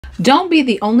Don't be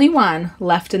the only one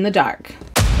left in the dark.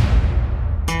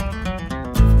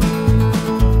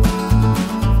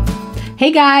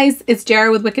 Hey guys, it's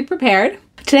Jara with Wicked Prepared.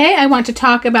 Today I want to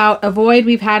talk about a void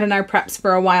we've had in our preps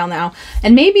for a while now,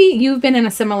 and maybe you've been in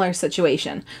a similar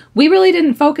situation. We really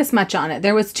didn't focus much on it.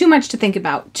 There was too much to think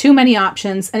about, too many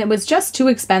options, and it was just too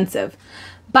expensive.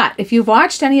 But if you've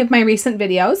watched any of my recent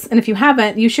videos, and if you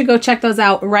haven't, you should go check those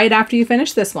out right after you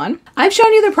finish this one. I've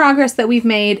shown you the progress that we've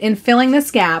made in filling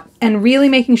this gap and really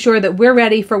making sure that we're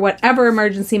ready for whatever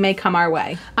emergency may come our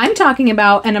way. I'm talking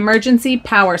about an emergency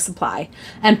power supply,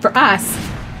 and for us,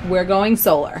 we're going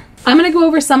solar. I'm going to go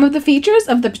over some of the features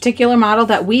of the particular model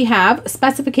that we have,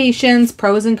 specifications,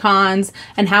 pros and cons,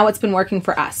 and how it's been working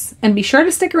for us. And be sure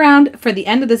to stick around for the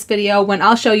end of this video when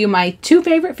I'll show you my 2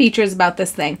 favorite features about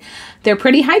this thing. They're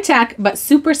pretty high tech, but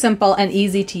super simple and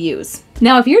easy to use.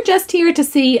 Now, if you're just here to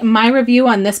see my review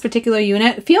on this particular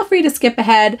unit, feel free to skip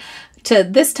ahead to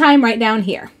this time right down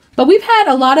here. But we've had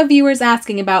a lot of viewers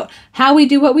asking about how we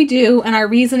do what we do and our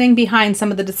reasoning behind some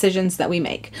of the decisions that we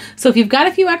make. So if you've got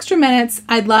a few extra minutes,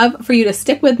 I'd love for you to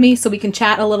stick with me so we can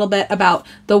chat a little bit about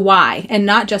the why and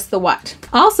not just the what.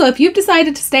 Also, if you've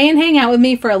decided to stay and hang out with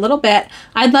me for a little bit,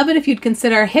 I'd love it if you'd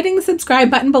consider hitting the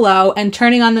subscribe button below and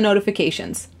turning on the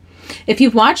notifications. If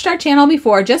you've watched our channel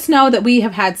before, just know that we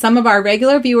have had some of our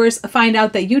regular viewers find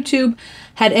out that YouTube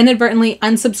had inadvertently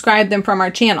unsubscribed them from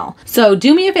our channel. So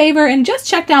do me a favor and just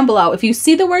check down below. If you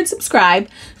see the word subscribe,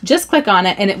 just click on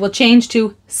it and it will change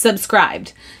to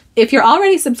subscribed. If you're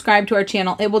already subscribed to our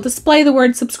channel, it will display the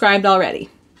word subscribed already.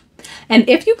 And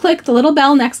if you click the little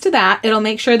bell next to that, it'll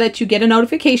make sure that you get a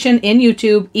notification in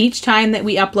YouTube each time that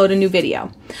we upload a new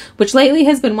video, which lately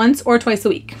has been once or twice a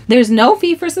week. There's no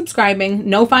fee for subscribing,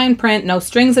 no fine print, no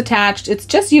strings attached. It's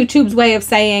just YouTube's way of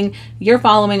saying you're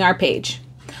following our page.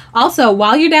 Also,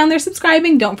 while you're down there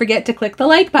subscribing, don't forget to click the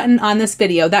like button on this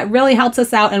video. That really helps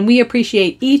us out and we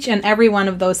appreciate each and every one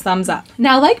of those thumbs up.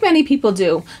 Now, like many people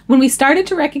do, when we started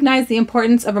to recognize the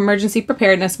importance of emergency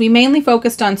preparedness, we mainly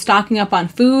focused on stocking up on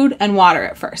food and water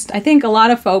at first. I think a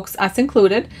lot of folks, us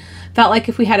included, felt like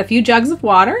if we had a few jugs of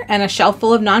water and a shelf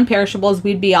full of non-perishables,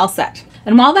 we'd be all set.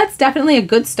 And while that's definitely a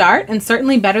good start and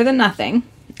certainly better than nothing,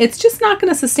 it's just not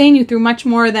going to sustain you through much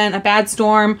more than a bad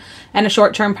storm and a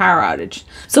short-term power outage.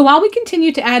 So while we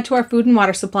continue to add to our food and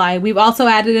water supply, we've also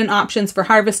added in options for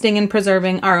harvesting and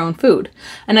preserving our own food.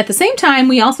 And at the same time,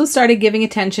 we also started giving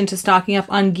attention to stocking up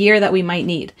on gear that we might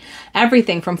need.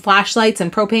 Everything from flashlights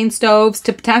and propane stoves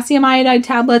to potassium iodide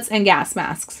tablets and gas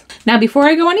masks. Now, before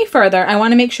I go any further, I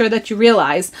want to make sure that you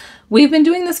realize we've been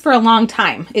doing this for a long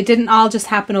time. It didn't all just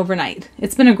happen overnight.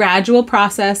 It's been a gradual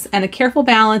process and a careful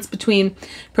balance between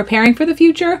preparing for the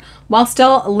future while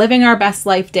still living our best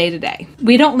life day to day.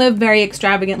 We don't live very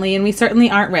extravagantly and we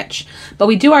certainly aren't rich, but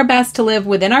we do our best to live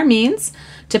within our means,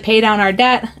 to pay down our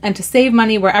debt, and to save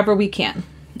money wherever we can.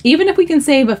 Even if we can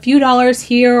save a few dollars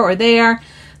here or there,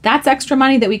 that's extra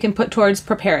money that we can put towards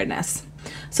preparedness.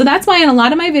 So that's why in a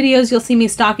lot of my videos, you'll see me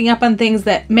stocking up on things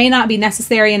that may not be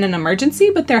necessary in an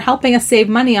emergency, but they're helping us save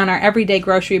money on our everyday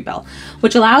grocery bill,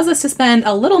 which allows us to spend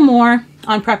a little more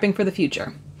on prepping for the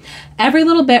future. Every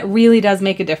little bit really does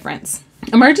make a difference.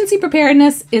 Emergency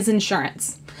preparedness is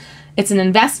insurance. It's an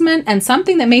investment and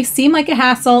something that may seem like a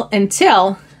hassle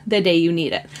until the day you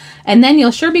need it. And then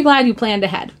you'll sure be glad you planned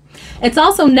ahead. It's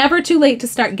also never too late to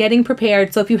start getting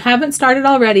prepared, so if you haven't started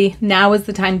already, now is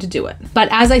the time to do it. But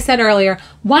as I said earlier,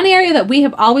 one area that we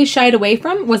have always shied away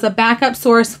from was a backup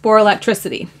source for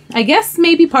electricity. I guess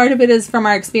maybe part of it is from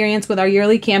our experience with our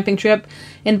yearly camping trip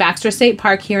in Baxter State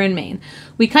Park here in Maine.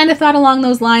 We kind of thought along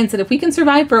those lines that if we can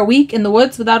survive for a week in the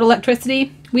woods without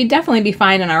electricity, we'd definitely be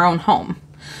fine in our own home.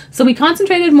 So we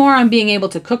concentrated more on being able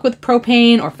to cook with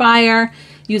propane or fire,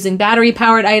 using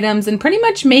battery-powered items, and pretty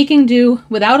much making do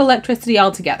without electricity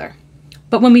altogether.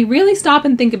 But when we really stop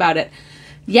and think about it,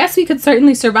 yes, we could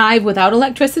certainly survive without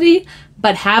electricity,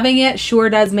 but having it sure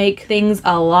does make things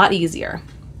a lot easier.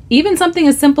 Even something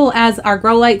as simple as our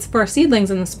grow lights for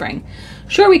seedlings in the spring.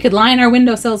 Sure, we could line our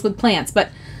windowsills with plants, but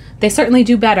they certainly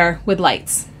do better with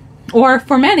lights. Or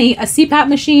for many, a CPAP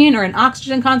machine or an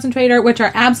oxygen concentrator, which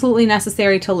are absolutely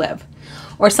necessary to live.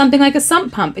 Or something like a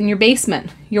sump pump in your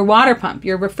basement, your water pump,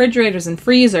 your refrigerators and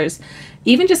freezers,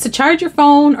 even just to charge your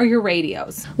phone or your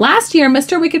radios. Last year,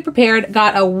 Mr. Wicked Prepared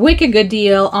got a wicked good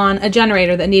deal on a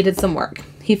generator that needed some work.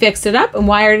 He fixed it up and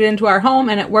wired it into our home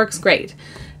and it works great.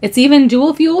 It's even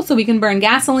dual fuel, so we can burn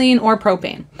gasoline or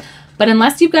propane. But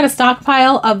unless you've got a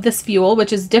stockpile of this fuel,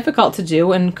 which is difficult to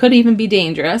do and could even be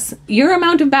dangerous, your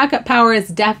amount of backup power is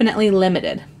definitely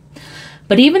limited.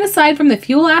 But even aside from the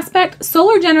fuel aspect,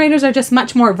 solar generators are just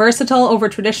much more versatile over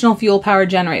traditional fuel-powered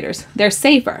generators. They're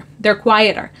safer, they're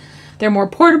quieter, they're more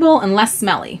portable and less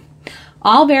smelly.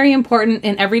 All very important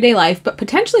in everyday life, but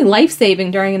potentially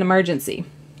life-saving during an emergency.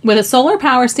 With a solar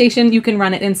power station, you can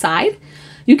run it inside.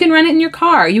 You can run it in your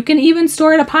car. You can even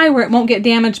store it up high where it won't get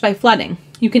damaged by flooding.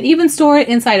 You can even store it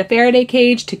inside a Faraday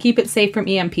cage to keep it safe from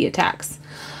EMP attacks.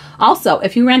 Also,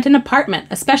 if you rent an apartment,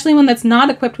 especially one that's not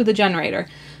equipped with a generator,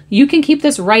 you can keep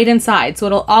this right inside, so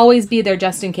it'll always be there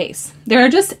just in case. There are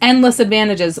just endless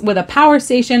advantages with a power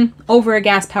station over a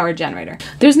gas-powered generator.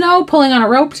 There's no pulling on a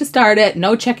rope to start it,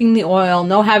 no checking the oil,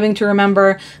 no having to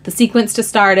remember the sequence to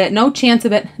start it, no chance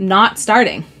of it not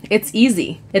starting. It's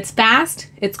easy, it's fast,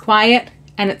 it's quiet,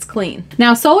 and it's clean.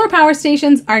 Now, solar power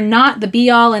stations are not the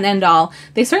be-all and end-all.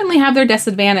 They certainly have their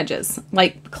disadvantages,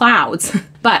 like clouds.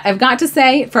 But I've got to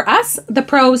say, for us, the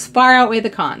pros far outweigh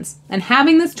the cons. And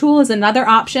having this tool as another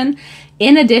option,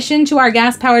 in addition to our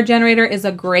gas-powered generator, is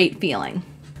a great feeling.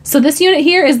 So this unit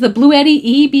here is the Bluetti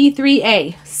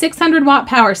EB3A 600 watt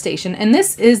power station, and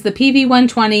this is the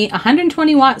PV120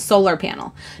 120 watt solar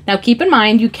panel. Now keep in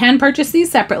mind, you can purchase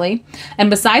these separately,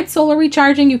 and besides solar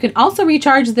recharging, you can also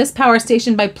recharge this power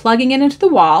station by plugging it into the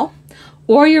wall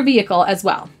or your vehicle as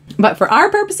well. But for our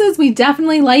purposes, we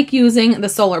definitely like using the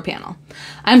solar panel.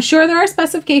 I'm sure there are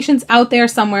specifications out there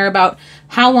somewhere about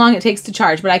how long it takes to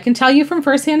charge, but I can tell you from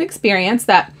firsthand experience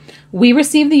that we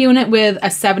received the unit with a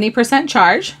 70%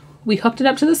 charge. We hooked it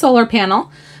up to the solar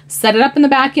panel, set it up in the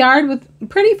backyard with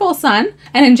pretty full sun,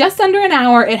 and in just under an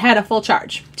hour, it had a full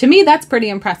charge. To me, that's pretty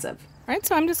impressive. All right,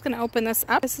 so I'm just going to open this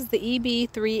up. This is the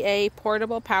EB3A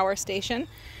portable power station.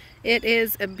 It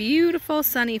is a beautiful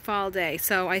sunny fall day,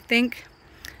 so I think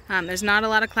there's not a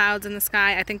lot of clouds in the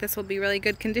sky. I think this will be really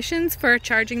good conditions for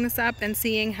charging this up and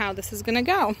seeing how this is going to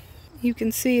go. You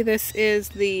can see this is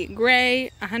the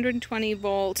gray 120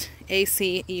 volt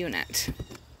AC unit.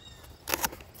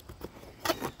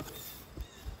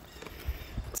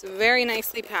 It's very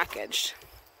nicely packaged.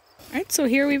 All right, so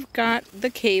here we've got the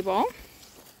cable,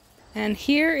 and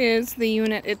here is the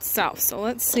unit itself. So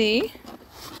let's see.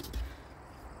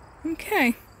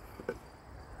 Okay.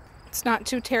 It's not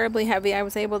too terribly heavy. I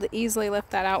was able to easily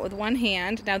lift that out with one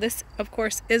hand. Now this, of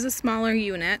course, is a smaller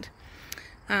unit.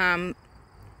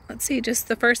 Let's see, just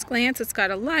the first glance, it's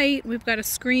got a light, we've got a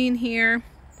screen here,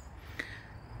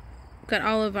 we've got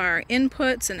all of our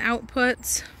inputs and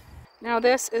outputs. Now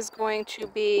this is going to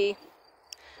be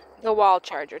the wall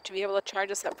charger, to be able to charge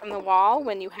this up from the wall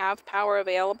when you have power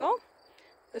available.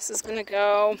 This is going to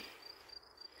go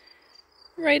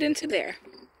right into there.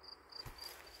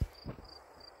 You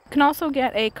can also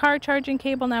get a car charging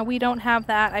cable. Now we don't have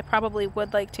that. I probably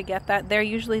would like to get that. They're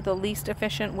usually the least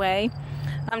efficient way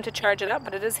to charge it up,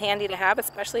 but it is handy to have,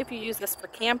 especially if you use this for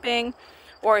camping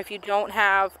or if you don't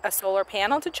have a solar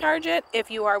panel to charge it.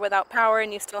 If you are without power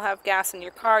and you still have gas in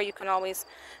your car, you can always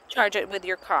charge it with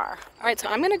your car. All right, so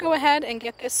I'm going to go ahead and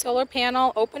get this solar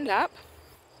panel opened up.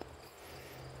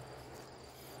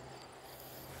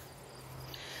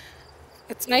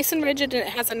 It's nice and rigid, and it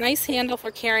has a nice handle for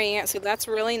carrying it, so that's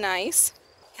really nice.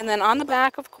 And then on the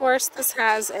back, of course, this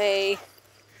has a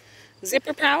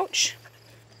zipper pouch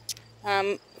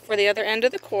for the other end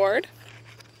of the cord.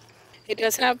 It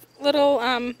does have little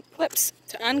clips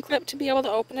to unclip to be able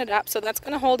to open it up, so that's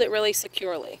going to hold it really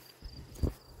securely.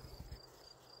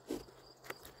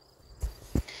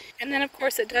 And then, of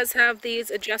course, it does have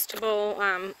these adjustable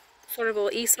sort of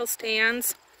little easel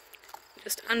stands.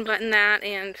 Just unbutton that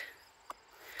and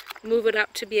move it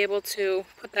up to be able to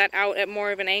put that out at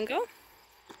more of an angle.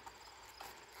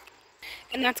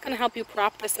 And that's going to help you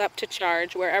prop this up to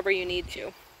charge wherever you need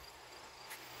to.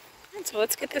 And so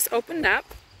let's get this opened up.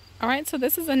 Alright, so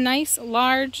this is a nice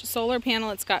large solar panel.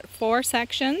 It's got 4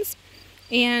 sections,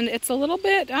 and it's a little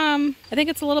bit, I think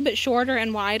it's a little bit shorter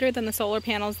and wider than the solar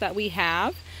panels that we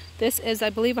have. This is, I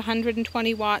believe, a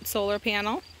 120 watt solar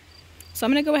panel. So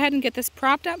I'm going to go ahead and get this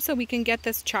propped up so we can get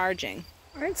this charging.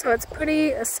 Alright, so it's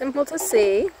pretty simple to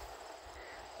see.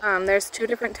 There's 2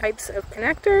 different types of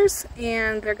connectors,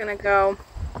 and they're going to go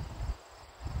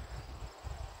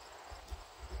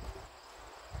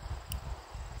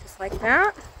just like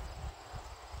that.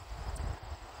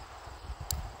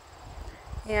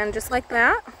 And just like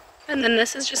that. And then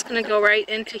this is just going to go right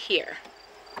into here.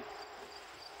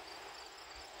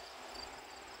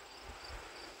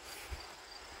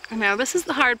 Now this is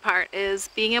the hard part, is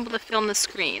being able to film the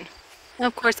screen. Now,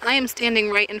 of course, I am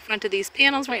standing right in front of these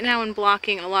panels right now and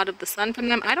blocking a lot of the sun from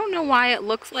them. I don't know why it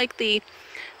looks like the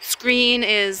screen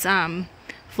is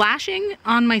flashing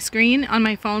on my screen on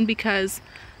my phone, because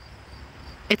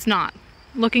it's not.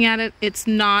 Looking at it, it's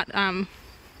not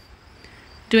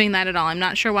doing that at all. I'm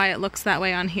not sure why it looks that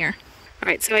way on here. All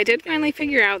right, so I did finally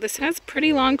figure out this has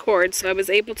pretty long cords, so I was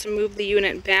able to move the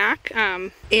unit back,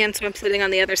 and so I'm sitting on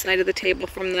the other side of the table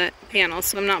from the panels,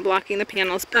 so I'm not blocking the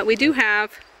panels, but we do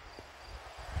have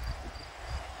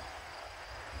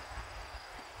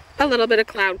a little bit of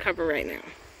cloud cover right now.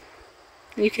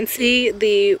 You can see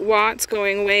the watts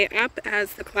going way up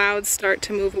as the clouds start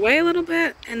to move away a little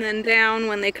bit, and then down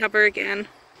when they cover again.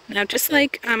 Now, just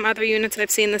like other units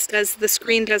I've seen, the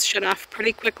screen does shut off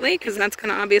pretty quickly because that's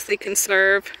going to obviously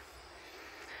conserve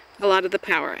a lot of the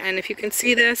power. And if you can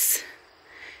see this,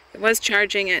 it was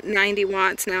charging at 90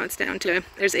 watts. Now it's down to,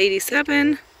 there's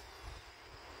 87,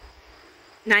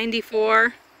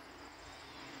 94.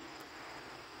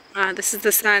 This is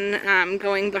the sun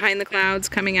going behind the clouds,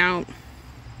 coming out.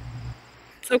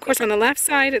 So of course on the left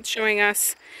side it's showing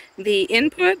us the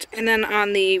input, and then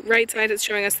on the right side it's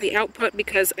showing us the output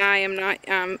because I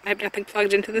have nothing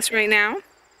plugged into this right now.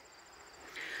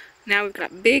 Now we've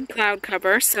got big cloud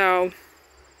cover, so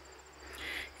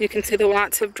you can see the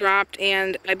watts have dropped,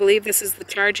 and I believe this is the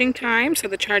charging time, so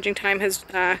the charging time has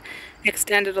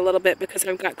extended a little bit because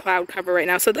I've got cloud cover right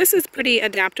now. So this is pretty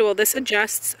adaptable. This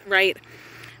adjusts right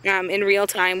in real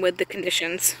time with the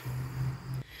conditions.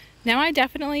 Now I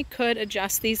definitely could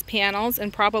adjust these panels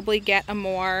and probably get a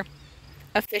more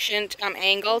efficient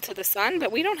angle to the sun,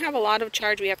 but we don't have a lot of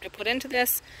charge we have to put into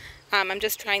this. I'm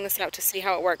just trying this out to see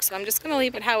how it works, so I'm just going to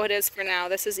leave it how it is for now.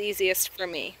 This is easiest for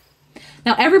me.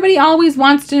 Now everybody always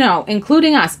wants to know,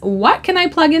 including us, what can I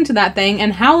plug into that thing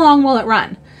and how long will it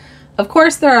run? Of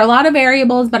course, there are a lot of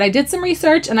variables, but I did some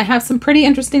research and I have some pretty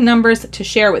interesting numbers to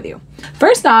share with you.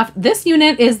 First off, this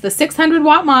unit is the 600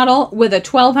 watt model with a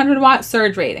 1200 watt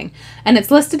surge rating, and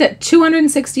it's listed at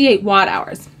 268 watt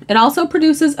hours. It also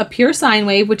produces a pure sine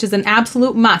wave, which is an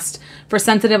absolute must for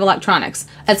sensitive electronics.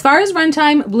 As far as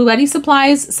runtime, Bluetti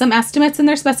supplies some estimates in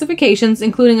their specifications,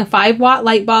 including a 5 watt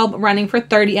light bulb running for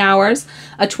 30 hours,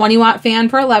 a 20 watt fan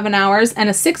for 11 hours, and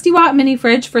a 60 watt mini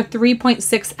fridge for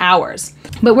 3.6 hours.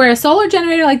 But where a solar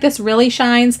generator like this really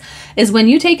shines is when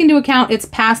you take into account its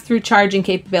pass-through charging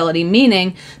capability,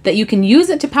 meaning that you can use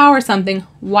it to power something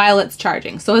while it's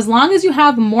charging. So as long as you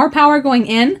have more power going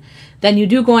in than you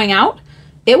do going out,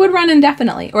 it would run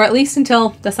indefinitely, or at least until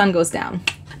the sun goes down.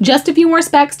 Just a few more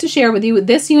specs to share with you.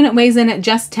 This unit weighs in at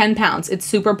just 10 pounds. It's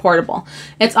super portable.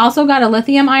 It's also got a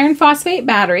lithium iron phosphate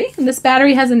battery. This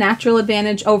battery has a natural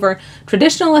advantage over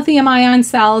traditional lithium ion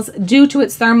cells due to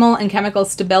its thermal and chemical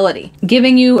stability,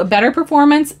 giving you a better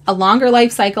performance, a longer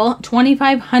life cycle,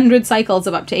 2,500 cycles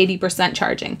of up to 80%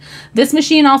 charging. This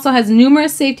machine also has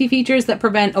numerous safety features that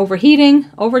prevent overheating,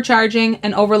 overcharging,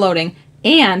 and overloading.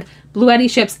 And Bluetti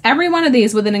ships every one of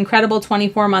these with an incredible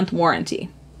 24-month warranty.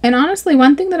 And honestly,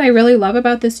 one thing that I really love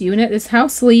about this unit is how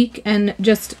sleek and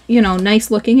just, you know,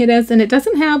 nice looking it is. And it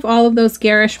doesn't have all of those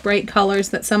garish bright colors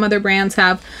that some other brands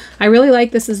have. I really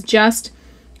like this is just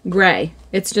gray.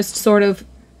 It's just sort of,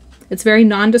 it's very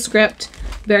nondescript,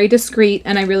 very discreet,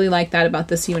 and I really like that about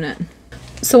this unit.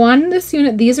 So on this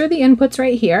unit, these are the inputs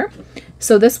right here.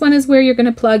 So this one is where you're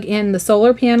going to plug in the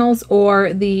solar panels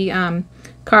or the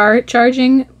car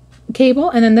charging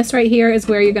cable, and then this right here is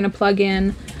where you're going to plug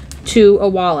in to a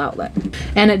wall outlet.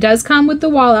 And it does come with the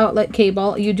wall outlet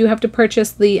cable. You do have to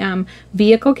purchase the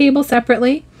vehicle cable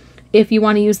separately if you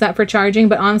want to use that for charging,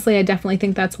 but honestly I definitely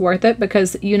think that's worth it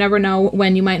because you never know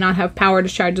when you might not have power to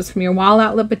charge this from your wall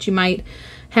outlet, but you might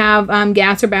have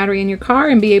gas or battery in your car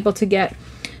and be able to get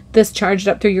this charged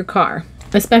up through your car,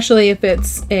 especially if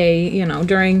it's a, you know,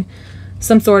 during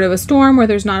some sort of a storm where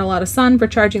there's not a lot of sun for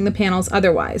charging the panels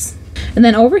otherwise. And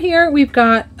then over here we've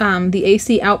got the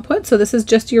AC output. So this is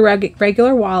just your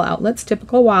regular wall outlets,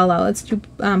 typical wall outlets to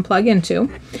plug into.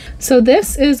 So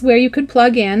this is where you could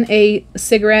plug in a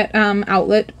cigarette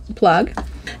outlet plug.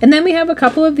 And then we have a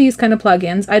couple of these kind of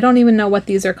plug-ins. I don't even know what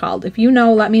these are called. If you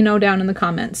know, let me know down in the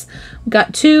comments. We've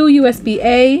got 2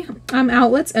 USB-A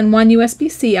outlets and 1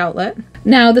 USB-C outlet.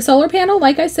 Now the solar panel,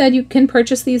 like I said, you can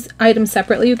purchase these items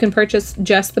separately. You can purchase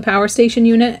just the power station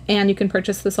unit and you can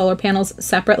purchase the solar panels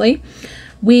separately.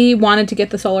 We wanted to get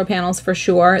the solar panels for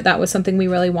sure. That was something we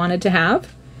really wanted to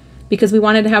have, because we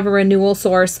wanted to have a renewal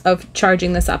source of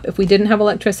charging this up. If we didn't have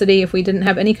electricity, if we didn't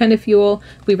have any kind of fuel,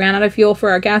 if we ran out of fuel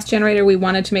for our gas generator, we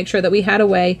wanted to make sure that we had a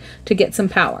way to get some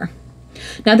power.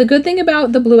 Now the good thing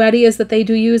about the Bluetti is that they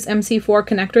do use MC4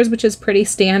 connectors, which is pretty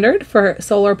standard for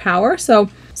solar power. So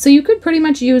you could pretty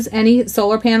much use any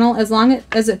solar panel as long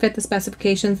as it fit the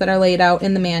specifications that are laid out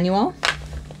in the manual,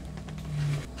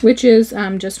 which is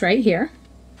just right here.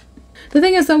 The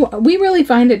thing is, though, we really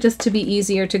find it just to be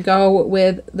easier to go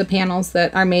with the panels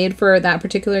that are made for that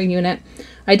particular unit.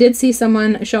 I did see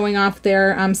someone showing off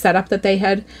their setup that they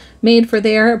had made for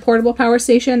their portable power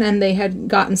station, and they had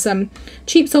gotten some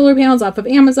cheap solar panels off of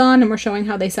Amazon and were showing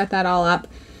how they set that all up.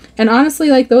 And honestly,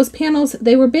 like, those panels,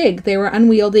 they were big, they were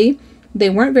unwieldy, they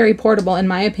weren't very portable in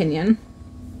my opinion,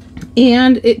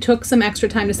 and it took some extra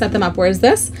time to set them up. Whereas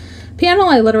this panel,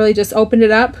 I literally just opened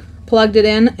it up, plugged it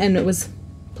in, and it was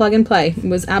plug and play. It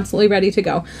was absolutely ready to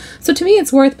go. So to me,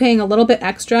 it's worth paying a little bit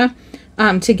extra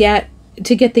to get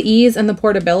the ease and the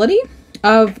portability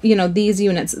of, you know, these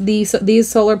units, these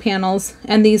solar panels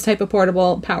and these type of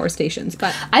portable power stations.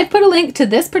 But I've put a link to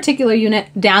this particular unit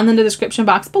down in the description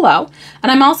box below,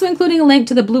 and I'm also including a link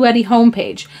to the Bluetti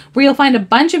homepage, where you'll find a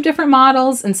bunch of different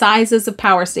models and sizes of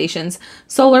power stations,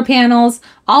 solar panels,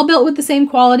 all built with the same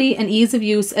quality and ease of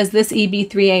use as this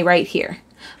EB3A right here.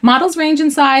 Models range in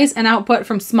size and output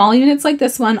from small units like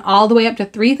this one all the way up to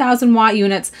 3,000 watt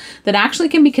units that actually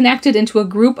can be connected into a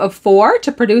group of 4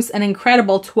 to produce an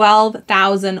incredible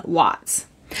 12,000 watts.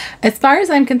 As far as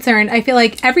I'm concerned, I feel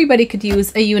like everybody could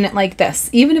use a unit like this,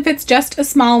 even if it's just a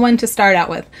small one to start out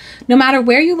with. No matter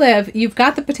where you live, you've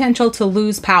got the potential to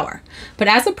lose power. But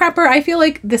as a prepper, I feel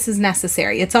like this is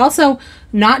necessary. It's also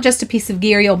not just a piece of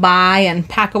gear you'll buy and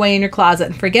pack away in your closet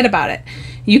and forget about it.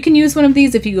 You can use one of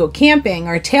these if you go camping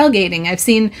or tailgating. I've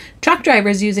seen truck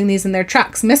drivers using these in their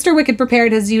trucks. Mr. Wicked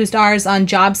Prepared has used ours on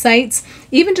job sites,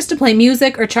 even just to play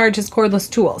music or charge his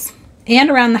cordless tools. And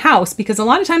around the house, because a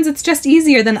lot of times it's just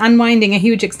easier than unwinding a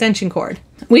huge extension cord.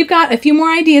 We've got a few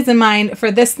more ideas in mind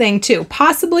for this thing too,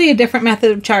 possibly a different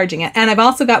method of charging it. And I've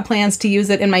also got plans to use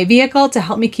it in my vehicle to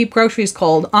help me keep groceries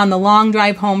cold on the long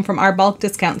drive home from our bulk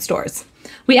discount stores.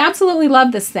 We absolutely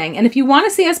love this thing, and if you want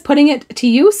to see us putting it to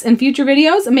use in future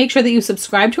videos, make sure that you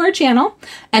subscribe to our channel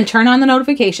and turn on the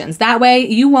notifications. That way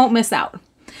you won't miss out.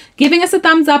 Giving us a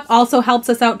thumbs up also helps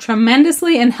us out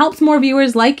tremendously and helps more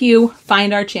viewers like you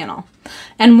find our channel.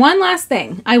 And one last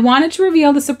thing, I wanted to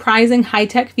reveal the surprising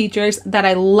high-tech features that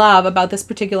I love about this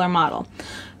particular model.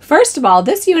 First of all,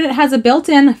 this unit has a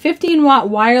built-in 15-watt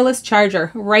wireless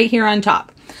charger right here on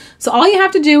top. So all you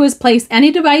have to do is place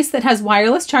any device that has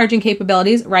wireless charging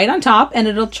capabilities right on top and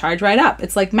it'll charge right up.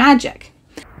 It's like magic.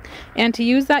 And to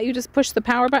use that, you just push the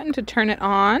power button to turn it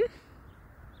on.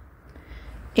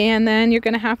 And then you're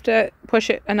going to have to push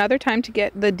it another time to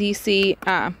get the DC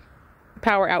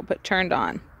power output turned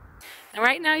on. And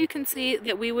right now you can see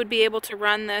that we would be able to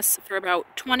run this for about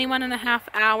 21.5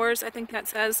 hours, I think that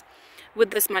says,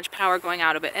 with this much power going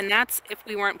out of it. And that's if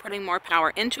we weren't putting more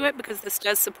power into it, because this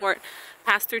does support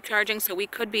pass-through charging, so we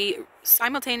could be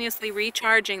simultaneously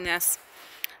recharging this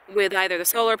with either the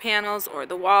solar panels or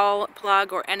the wall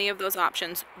plug or any of those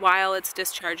options while it's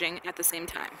discharging at the same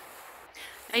time.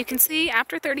 Now you can see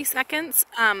after 30 seconds,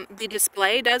 the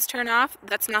display does turn off.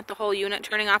 That's not the whole unit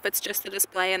turning off, it's just the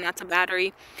display, and that's a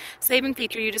battery saving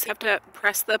feature. You just have to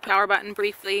press the power button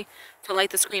briefly to light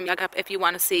the screen back up if you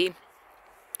want to see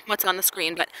what's on the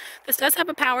screen. But this does have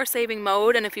a power saving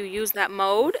mode, and if you use that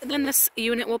mode, then this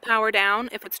unit will power down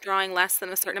if it's drawing less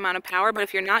than a certain amount of power. But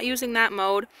if you're not using that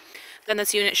mode, then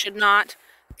this unit should not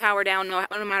power down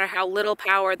no matter how little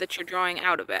power that you're drawing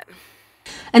out of it.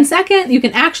 And second, you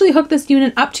can actually hook this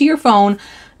unit up to your phone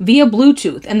via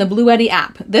Bluetooth and the Bluetti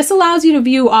app. This allows you to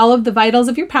view all of the vitals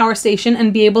of your power station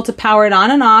and be able to power it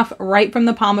on and off right from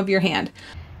the palm of your hand.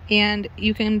 And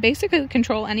you can basically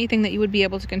control anything that you would be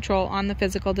able to control on the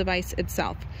physical device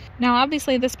itself. Now,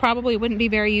 obviously, this probably wouldn't be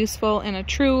very useful in a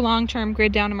true long-term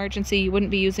grid down emergency. You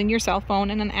wouldn't be using your cell phone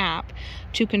and an app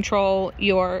to control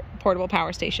your portable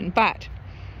power station. But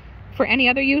for any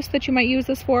other use that you might use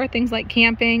this for, things like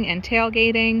camping and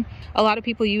tailgating, a lot of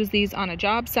people use these on a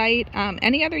job site.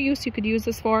 Any other use you could use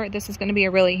this for, this is going to be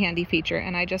a really handy feature,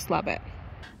 and I just love it.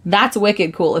 That's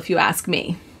wicked cool if you ask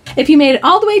me. If you made it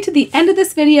all the way to the end of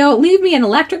this video, leave me an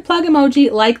electric plug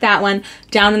emoji like that one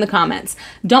down in the comments.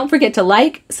 Don't forget to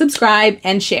like, subscribe,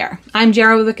 and share. I'm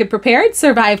Jara with Wicked Prepared.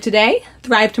 Survive today,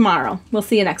 thrive tomorrow. We'll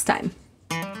see you next time.